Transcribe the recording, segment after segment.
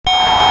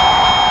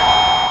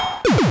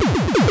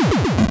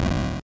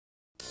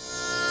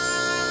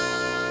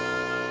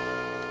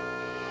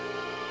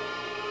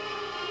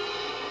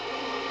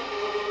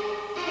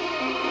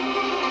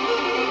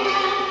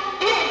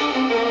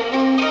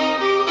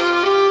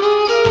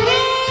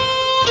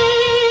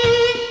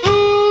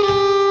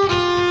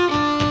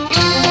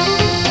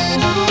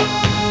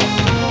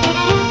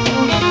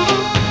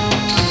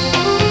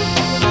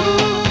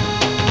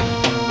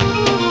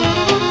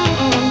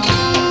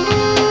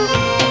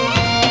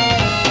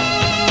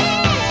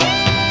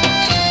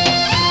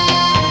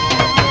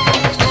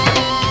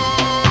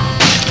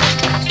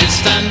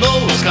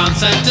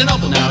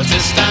Constantinople, now it's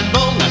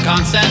Istanbul. Now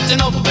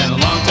Constantinople, been a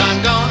long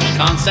time gone.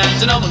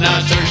 Constantinople, now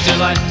it's Turkish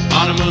delight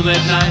on a moonlit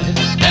night.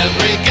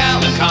 Every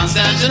gal in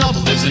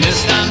Constantinople lives in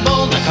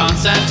Istanbul. Now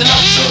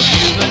Constantinople, so if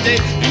you've a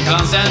date in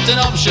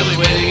Constantinople, she'll be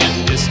waiting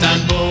in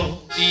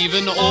Istanbul.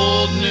 Even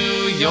old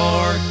New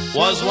York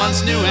was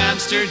once New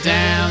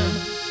Amsterdam.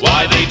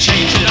 Why they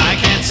changed it, I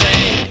can't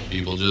say.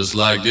 People just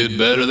liked it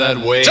better that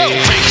way. So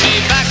take me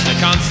back to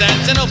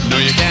Constantinople. No,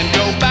 you can't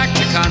go back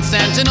to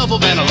Constantinople.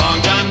 Been a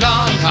long time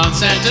gone.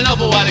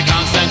 Constantinople, why did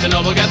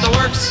Constantinople get the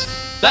works?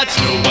 That's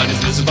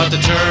nobody's business but the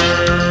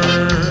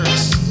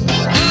Turks.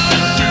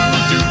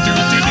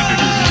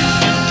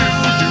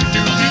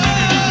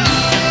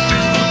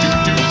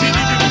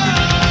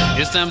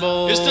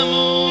 Istanbul,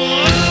 Istanbul.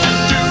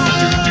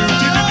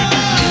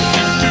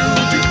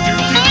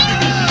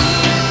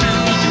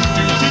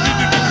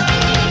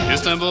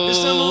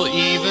 Istanbul,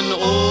 even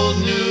old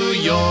New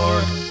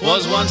York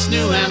was once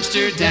New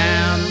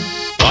Amsterdam.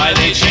 Why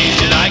they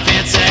changed it, I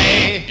can't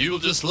say. People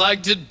just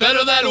liked it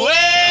better that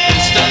way.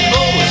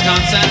 Istanbul was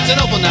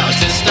Constantinople, now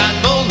it's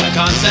Istanbul. Now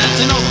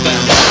Constantinople, been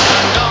a long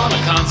time gone.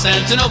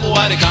 Constantinople,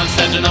 why did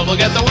Constantinople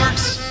get the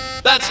works?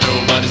 That's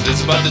nobody's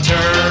business but the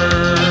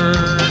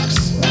Turks.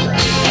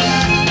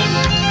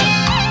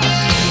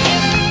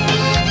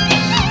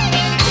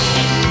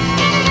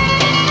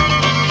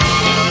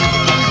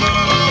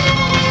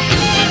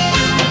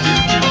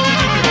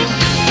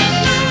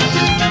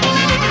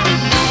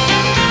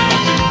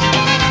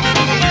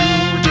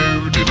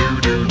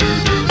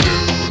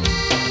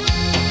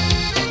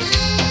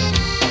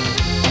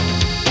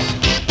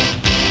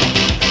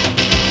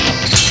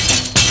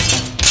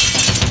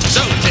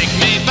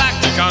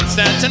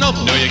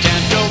 Constantinople, no, you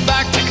can't go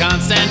back to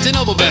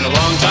Constantinople. Been a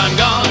long time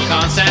gone.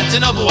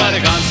 Constantinople, why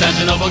did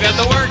Constantinople get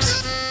the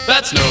works?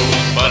 That's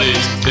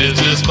nobody's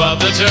business but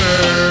the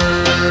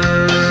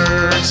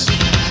Turks.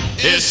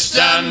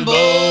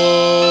 Istanbul.